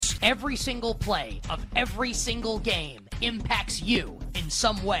Every single play of every single game impacts you in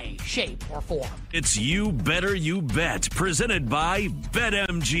some way, shape, or form. It's You Better You Bet, presented by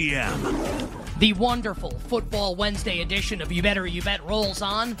BetMGM. The wonderful Football Wednesday edition of You Better You Bet rolls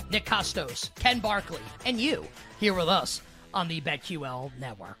on. Nick Costos, Ken Barkley, and you here with us on the BetQL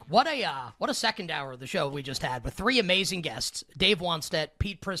network. What a second hour of the show we just had with three amazing guests: Dave Wanstedt,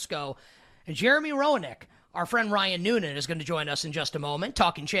 Pete Prisco, and Jeremy Roenick. Our friend Ryan Noonan is going to join us in just a moment,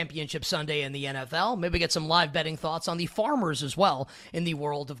 talking Championship Sunday in the NFL. Maybe get some live betting thoughts on the Farmers as well in the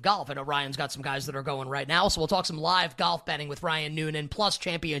world of golf. I know Ryan's got some guys that are going right now, so we'll talk some live golf betting with Ryan Noonan, plus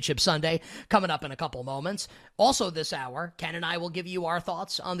Championship Sunday coming up in a couple moments. Also this hour, Ken and I will give you our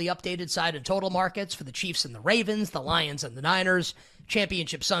thoughts on the updated side and total markets for the Chiefs and the Ravens, the Lions and the Niners,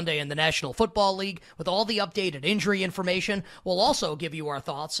 Championship Sunday in the National Football League with all the updated injury information. We'll also give you our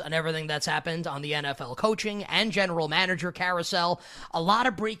thoughts on everything that's happened on the NFL coaching and general manager carousel. A lot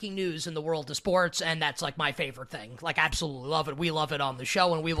of breaking news in the world of sports, and that's like my favorite thing. Like, absolutely love it. We love it on the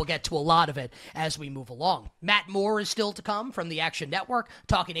show, and we will get to a lot of it as we move along. Matt Moore is still to come from the Action Network,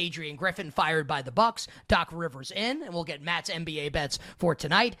 talking Adrian Griffin fired by the Bucks, Doc Rivers in, and we'll get Matt's NBA bets for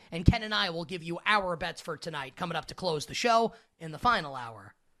tonight. And Ken and I will give you our bets for tonight coming up to close the show in the final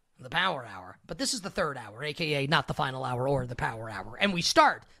hour, the power hour. But this is the third hour, a.k.a. not the final hour or the power hour. And we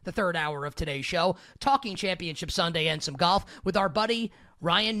start the third hour of today's show talking Championship Sunday and some golf with our buddy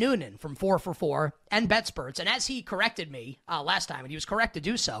Ryan Noonan from 4 for 4 and BetSperts. And as he corrected me last time, and he was correct to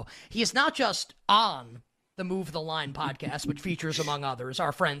do so, he is not just on the Move the Line podcast, which features, among others,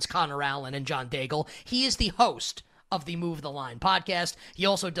 our friends Connor Allen and John Daigle. He is the host of the Move the Line podcast. He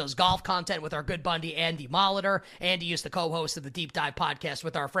also does golf content with our good buddy Andy Molitor. Andy is the co-host of the Deep Dive podcast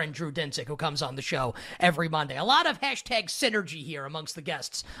with our friend Drew Dinsick, who comes on the show every Monday. A lot of hashtag synergy here amongst the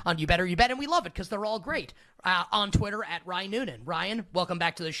guests on You Better You Bet, and we love it because they're all great. On Twitter at Ryan Noonan. Ryan, welcome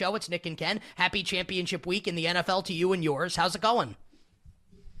back to the show. It's Nick and Ken. Happy championship week in the NFL to you and yours. How's it going?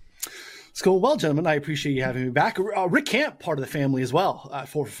 It's going well, gentlemen. I appreciate you having me back. Rick Camp, part of the family as well,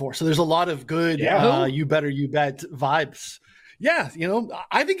 4 for 4. So there's a lot of good You Better You Bet vibes. Yeah,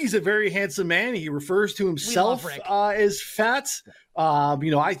 I think he's a very handsome man. He refers to himself as fat.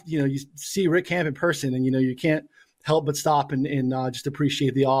 You see Rick Camp in person, and you can't help but stop and just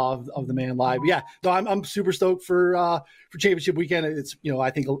appreciate the awe of the man live. Yeah, no, I'm super stoked for championship weekend. It's I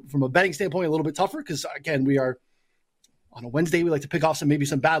think from a betting standpoint a little bit tougher because again we are. On a Wednesday, we like to pick off maybe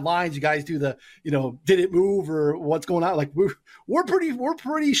some bad lines. You guys do the, did it move or what's going on? Like we're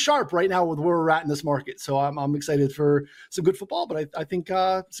pretty sharp right now with where we're at in this market. So I'm excited for some good football, but I think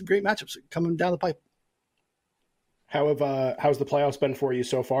some great matchups coming down the pipe. How's the playoffs been for you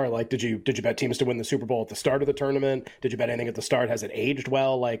so far? Like, did you bet teams to win the Super Bowl at the start of the tournament? Did you bet anything at the start? Has it aged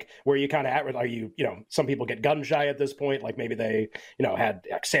well? Like, where are you kind of at? Are you, some people get gun shy at this point. Like maybe they, had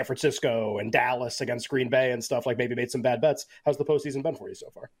San Francisco and Dallas against Green Bay and stuff. Like maybe made some bad bets. How's the postseason been for you so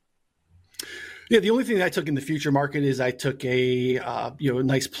far? Yeah, the only thing that I took in the future market is I took a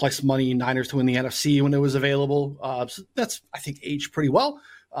nice plus money Niners to win the NFC when it was available. So that's I think aged pretty well.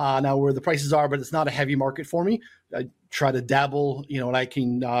 Now where the prices are, but it's not a heavy market for me. I try to dabble, and I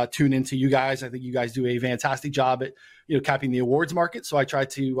can tune into you guys. I think you guys do a fantastic job at, capping the awards market. So I try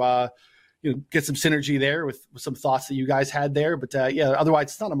to, get some synergy there with some thoughts that you guys had there. But otherwise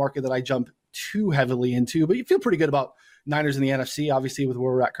it's not a market that I jump too heavily into, but you feel pretty good about Niners in the NFC, obviously with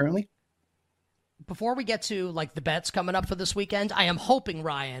where we're at currently. Before we get to the bets coming up for this weekend, I am hoping,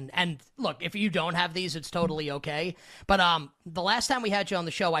 Ryan, and look, if you don't have these, it's totally okay. But the last time we had you on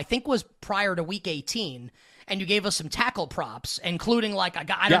the show, I think was prior to week 18, and you gave us some tackle props, including a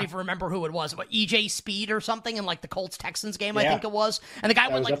guy, I don't even remember who it was, but EJ Speed or something in the Colts-Texans game, I think it was. And the guy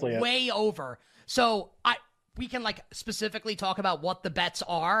went way over. So we can specifically talk about what the bets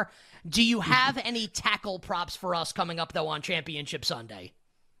are. Do you have any tackle props for us coming up, though, on Championship Sunday?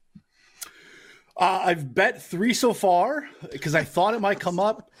 I've bet 3 so far because I thought it might come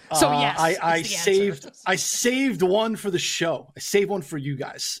up. So yes, I saved one for the show. I saved one for you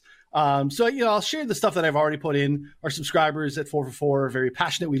guys. I'll share the stuff that I've already put in. Our subscribers at 4 for 4 are very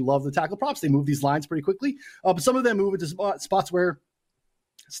passionate. We love the tackle props. They move these lines pretty quickly, but some of them move into spots where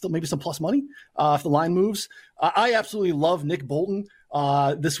still maybe some plus money if the line moves. I absolutely love Nick Bolton.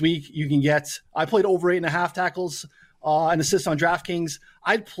 This week you can get. I played over 8.5 tackles. And assists on DraftKings.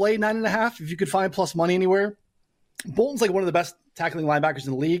 I'd play 9.5 if you could find plus money anywhere. Bolton's one of the best tackling linebackers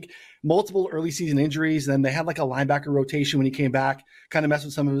in the league. Multiple early season injuries. Then they had a linebacker rotation when he came back, kind of messed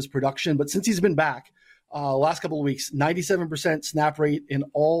with some of his production. But since he's been back, last couple of weeks, 97% snap rate in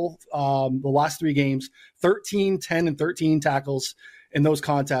all the last 3 games, 13, 10, and 13 tackles in those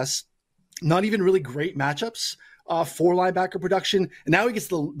contests. Not even really great matchups. for linebacker production. And now he gets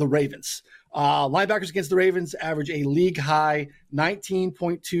the Ravens. Linebackers against the Ravens average a league high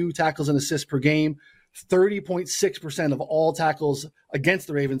 19.2 tackles and assists per game. 30.6% of all tackles against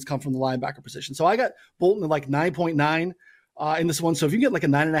the Ravens come from the linebacker position. So I got Bolton at like 9.9 in this one. So if you get like a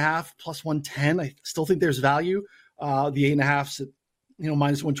 9.5 plus 110, I still think there's value. The 8.5s at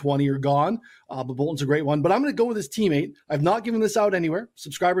minus 120 are gone. But Bolton's a great one. But I'm going to go with his teammate. I've not given this out anywhere.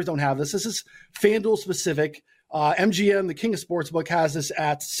 Subscribers don't have this. This is FanDuel specific. MGM, the king of sportsbook, has this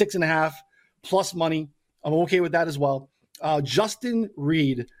at 6.5 plus money. I'm okay with that as well. Justin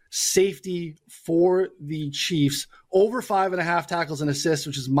Reed, safety for the Chiefs, over 5.5 tackles and assists,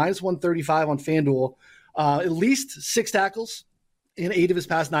 which is minus 135 on FanDuel. At least 6 tackles in 8 of his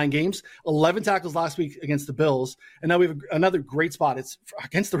past 9 games, 11 tackles last week against the Bills. And now we have another great spot. It's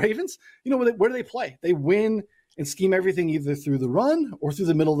against the Ravens. Where do they play? They win and scheme everything either through the run or through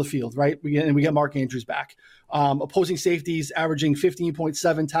the middle of the field, right? We get Mark Andrews back. Opposing safeties averaging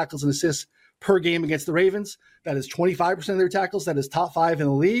 15.7 tackles and assists per game against the Ravens. That is 25% of their tackles. That is top 5 in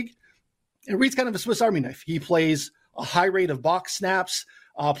the league. And Reed's kind of a Swiss Army knife. He plays a high rate of box snaps,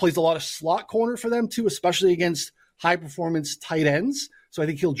 plays a lot of slot corner for them too, especially against high-performance tight ends. So I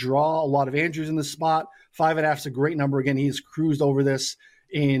think he'll draw a lot of Andrews in this spot. 5.5 is a great number. Again, he's cruised over this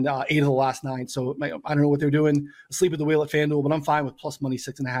in 8 of the last 9. So I don't know what they're doing asleep at the wheel at FanDuel, but I'm fine with plus money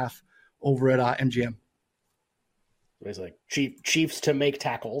 6.5 over at MGM. It's like Chiefs to make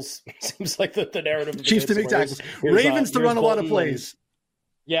tackles. Seems like the narrative. Of the Chiefs to make tackles. Ravens to run a lot of plays.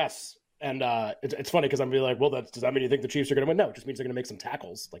 Yes. And it's funny because I'm really like, well, does that mean you think the Chiefs are going to win? No, it just means they're going to make some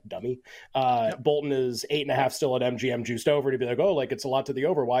tackles, like dummy. Bolton is 8.5 still at MGM, juiced over to be like, oh, like it's a lot to the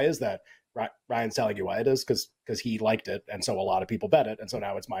over. Why is that? Ryan's telling you why it is because he liked it, and so a lot of people bet it, and so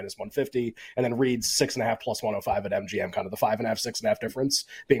now it's minus 150. And then Reed's 6.5 plus 105 at MGM, kind of the 5.5, 6.5 difference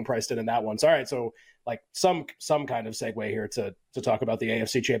being priced in that one. So all right, so like some kind of segue here to talk about the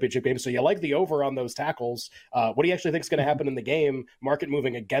AFC Championship game. So you like the over on those tackles. What do you actually think is going to happen in the game? Market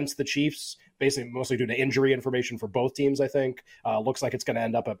moving against the Chiefs, basically mostly due to injury information for both teams, I think. Looks like it's going to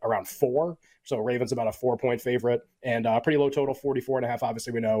end up at around 4. So Ravens about a 4-point favorite and pretty low total, 44.5.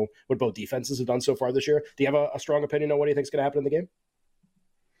 Obviously, we know what both defenses have done so far this year. Do you have a strong opinion on what do you think is going to happen in the game?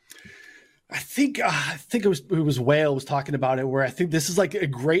 I think it was Whale was talking about it, where I think this is like a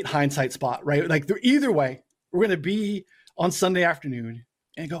great hindsight spot, right? Like either way, we're going to be on Sunday afternoon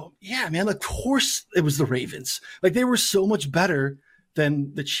and go, yeah, man, of course it was the Ravens. Like they were so much better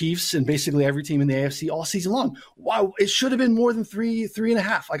than the Chiefs and basically every team in the AFC all season long. Wow, it should have been more than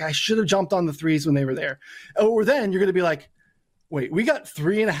 3.5. Like I should have jumped on the 3s when they were there. Or then you're going to be like, wait, we got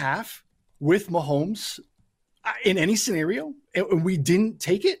 3.5 with Mahomes in any scenario, and we didn't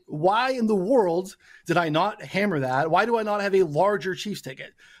take it? Why in the world did I not hammer that? Why do I not have a larger Chiefs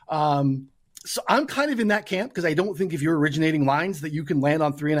ticket? So I'm kind of in that camp because I don't think if you're originating lines that you can land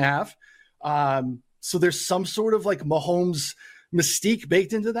on 3.5. So there's some sort of like Mahomes mystique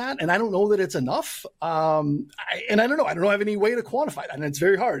baked into that, and I don't know that it's enough. I don't know. I don't have any way to quantify that, and it's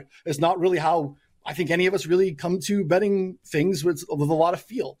very hard. It's not really how I think any of us really come to betting things with a lot of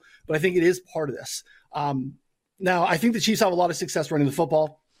feel, but I think it is part of this. Now, I think the Chiefs have a lot of success running the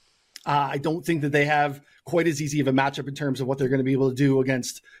football. I don't think that they have quite as easy of a matchup in terms of what they're going to be able to do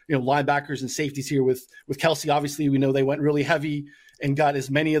against linebackers and safeties here with Kelsey. Obviously, we know they went really heavy and got as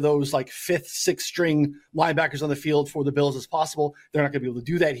many of those like 5th, 6th string linebackers on the field for the Bills as possible. They're not going to be able to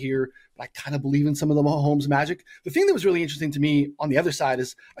do that here, but I kind of believe in some of the Mahomes magic. The thing that was really interesting to me on the other side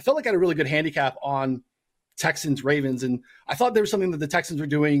is I felt like I had a really good handicap on Texans Ravens, and I thought there was something that the Texans were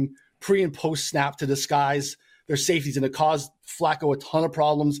doing pre and post snap to disguise their safeties, and it caused Flacco a ton of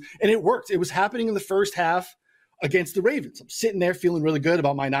problems, and it worked. It was happening in the first half against the Ravens. I'm sitting there feeling really good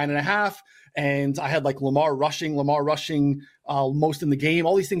about my 9.5, and I had like Lamar rushing most in the game,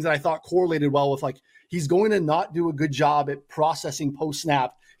 all these things that I thought correlated well with like he's going to not do a good job at processing post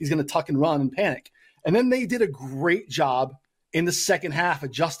snap. He's going to tuck and run and panic. And then they did a great job in the second half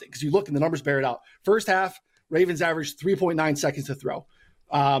adjusting, because you look and the numbers bear it out. First half, Ravens averaged 3.9 seconds to throw.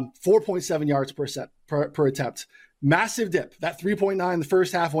 4.7 yards per attempt. Massive dip. That 3.9 in the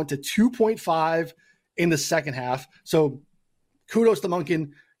first half went to 2.5 in the second half. So kudos to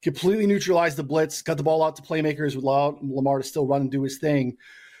Monken. Completely neutralized the blitz, got the ball out to playmakers, allowed Lamar to still run and do his thing.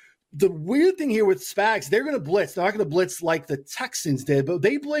 The weird thing here with Spags, they're going to blitz. They're not going to blitz like the Texans did, but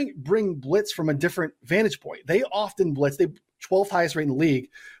they bring blitz from a different vantage point. They often blitz. They 12th highest rate in the league,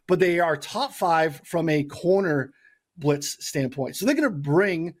 but they are top 5 from a corner blitz standpoint. So they're going to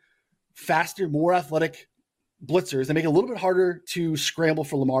bring faster, more athletic blitzers. They make it a little bit harder to scramble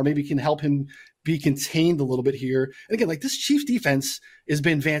for Lamar. Maybe can help him be contained a little bit here. And again, like this Chiefs defense has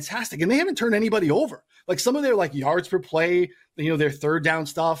been fantastic, and they haven't turned anybody over. Like some of their like yards per play, their third down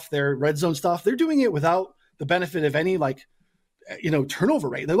stuff, their red zone stuff, they're doing it without the benefit of any turnover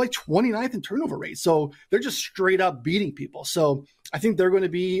rate. They're like 29th in turnover rate. So they're just straight up beating people. So I think they're going to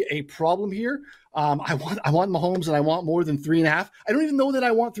be a problem here. I want Mahomes, and I want more than 3.5. I don't even know that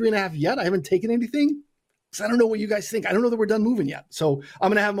I want 3.5 yet. I haven't taken anything because I don't know what you guys think. I don't know that we're done moving yet. So I'm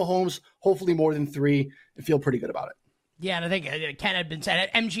going to have Mahomes, hopefully more than 3, and feel pretty good about it. Yeah, and I think Ken had been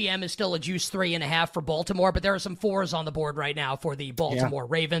said MGM is still a juice 3.5 for Baltimore, but there are some 4s on the board right now for the Baltimore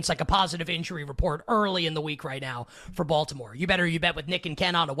Ravens, like a positive injury report early in the week right now for Baltimore. You better you bet with Nick and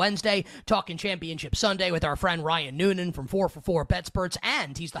Ken on a Wednesday, talking championship Sunday with our friend Ryan Noonan from 4for4 BetSperts,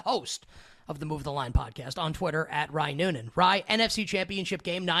 and he's the host of the Move the Line podcast on Twitter at Ryan Noonan. Rye, NFC championship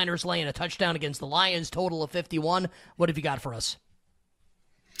game, Niners laying a touchdown against the Lions, total of 51. What have you got for us?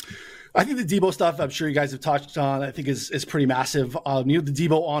 I think the Debo stuff, I'm sure you guys have touched on, I think is pretty massive. The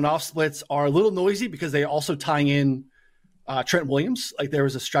Debo on-off splits are a little noisy because they also tie in Trent Williams. Like there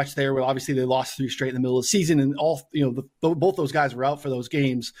was a stretch there where obviously they lost 3 straight in the middle of the season, and both those guys were out for those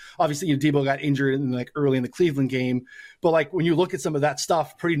games. Obviously, Debo got injured in early in the Cleveland game, but when you look at some of that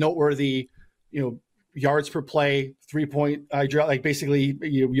stuff, pretty noteworthy. Yards per play, 3-point, basically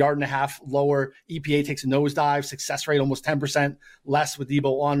yard and a half lower. EPA takes a nosedive. Success rate almost 10% less with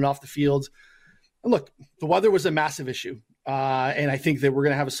Debo on and off the field. And look, the weather was a massive issue. And I think that we're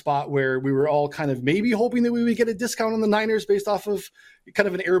going to have a spot where we were all kind of maybe hoping that we would get a discount on the Niners based off of kind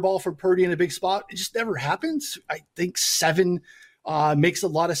of an air ball for Purdy in a big spot. It just never happens. I think 7 makes a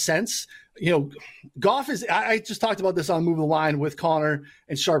lot of sense. Goff is, I just talked about this on Move the Line with Connor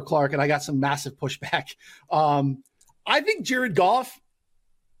and Sharp Clark, and I got some massive pushback. I think Jared Goff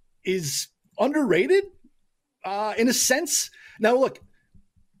is underrated in a sense. Now, look,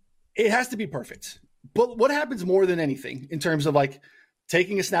 it has to be perfect. But what happens more than anything in terms of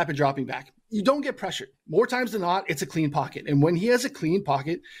taking a snap and dropping back? You don't get pressured. More times than not, it's a clean pocket. And when he has a clean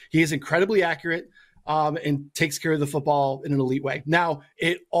pocket, he is incredibly accurate. And takes care of the football in an elite way. Now,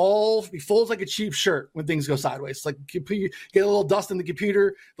 he folds like a cheap shirt when things go sideways. It's like you get a little dust in the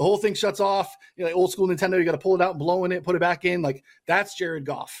computer, the whole thing shuts off. Old school Nintendo, you got to pull it out and blow in it, put it back in. That's Jared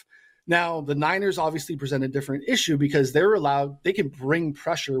Goff. Now, the Niners obviously present a different issue because they can bring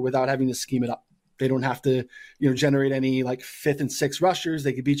pressure without having to scheme it up. They don't have to, generate any 5th and 6th rushers.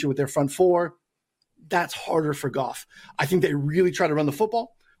 They can beat you with their front 4. That's harder for Goff. I think they really try to run the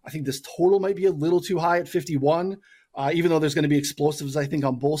football. I think this total might be a little too high at 51, even though there's going to be explosives, I think,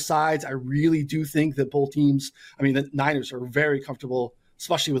 on both sides. I really do think that both teams, the Niners are very comfortable,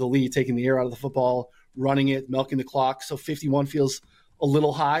 especially with the lead, taking the air out of the football, running it, milking the clock. So 51 feels a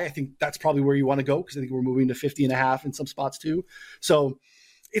little high. I think that's probably where you want to go because I think we're moving to 50.5 in some spots too. So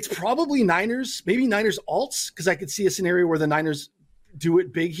it's probably Niners, maybe Niners alts, because I could see a scenario where the Niners do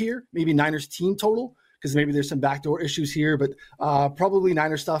it big here, maybe Niners team total, because maybe there's some backdoor issues here, but probably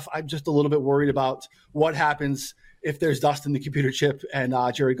Niner stuff. I'm just a little bit worried about what happens if there's dust in the computer chip and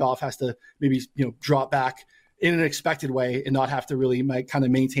Jared Goff has to maybe drop back in an expected way and not have to really kind of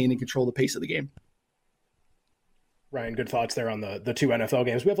maintain and control the pace of the game. Ryan, good thoughts there on the 2 NFL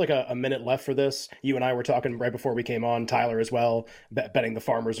games. We have a minute left for this. You and I were talking right before we came on, Tyler as well, betting the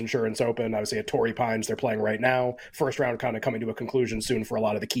Farmers Insurance Open. Obviously at Torrey Pines, they're playing right now. First round kind of coming to a conclusion soon for a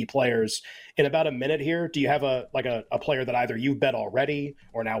lot of the key players. In about a minute here, do you have a player that either you bet already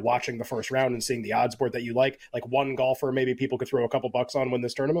or now watching the first round and seeing the odds board that you like one golfer maybe people could throw a couple bucks on win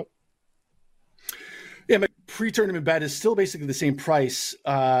this tournament? Yeah, my pre-tournament bet is still basically the same price,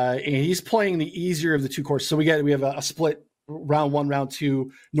 and he's playing the easier of the 2 courses. So we have a split round 1, round 2,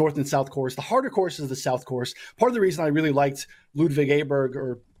 North and South course. The harder course is the South course. Part of the reason I really liked Ludwig Aberg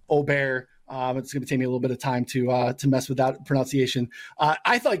or Aubert, it's going to take me a little bit of time to mess with that pronunciation.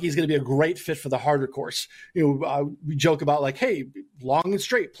 I thought he's going to be a great fit for the harder course. We joke about hey, long and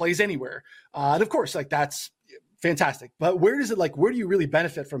straight plays anywhere, and of course that's fantastic. But where do you really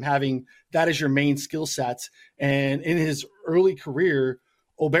benefit from having that as your main skill set? And in his early career,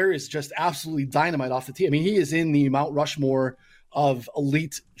 Aubert is just absolutely dynamite off the tee. He is in the Mount Rushmore of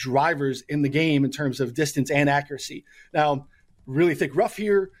elite drivers in the game in terms of distance and accuracy. Now, really thick rough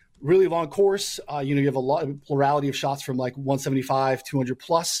here, really long course. You have a lot of plurality of shots from 175, 200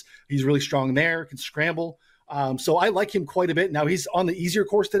 plus. He's really strong there, can scramble. So I like him quite a bit. Now he's on the easier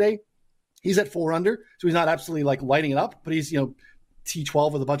course today. He's at 4 under, so he's not absolutely lighting it up, but he's,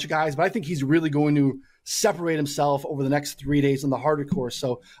 T12 with a bunch of guys. But I think he's really going to separate himself over the next 3 days on the harder course.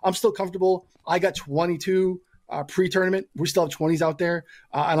 So I'm still comfortable. I got 22 pre-tournament. We still have 20s out there,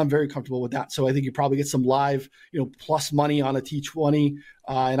 and I'm very comfortable with that. So I think you probably get some live, plus money on a T20,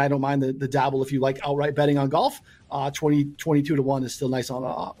 and I don't mind the dabble if you like outright betting on golf. 22 to 1 is still nice on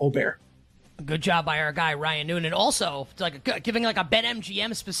Aubert. Good job by our guy, Ryan Noonan. Also, giving like a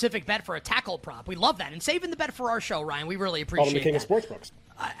BetMGM specific bet for a tackle prop. We love that. And saving the bet for our show, Ryan. We really appreciate Call him the king that. of sportsbooks.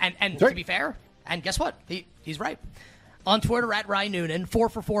 And to be fair, and guess what? He's right. On Twitter, at Ryan Noonan, 4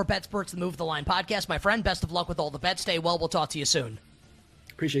 for 4 BetSperts, the Move the Line podcast. My friend, best of luck with all the bets. Stay well. We'll talk to you soon.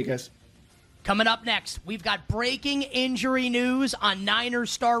 Appreciate you guys. Coming up next, we've got breaking injury news on Niners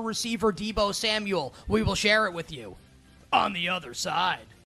star receiver Deebo Samuel. We will share it with you on the other side.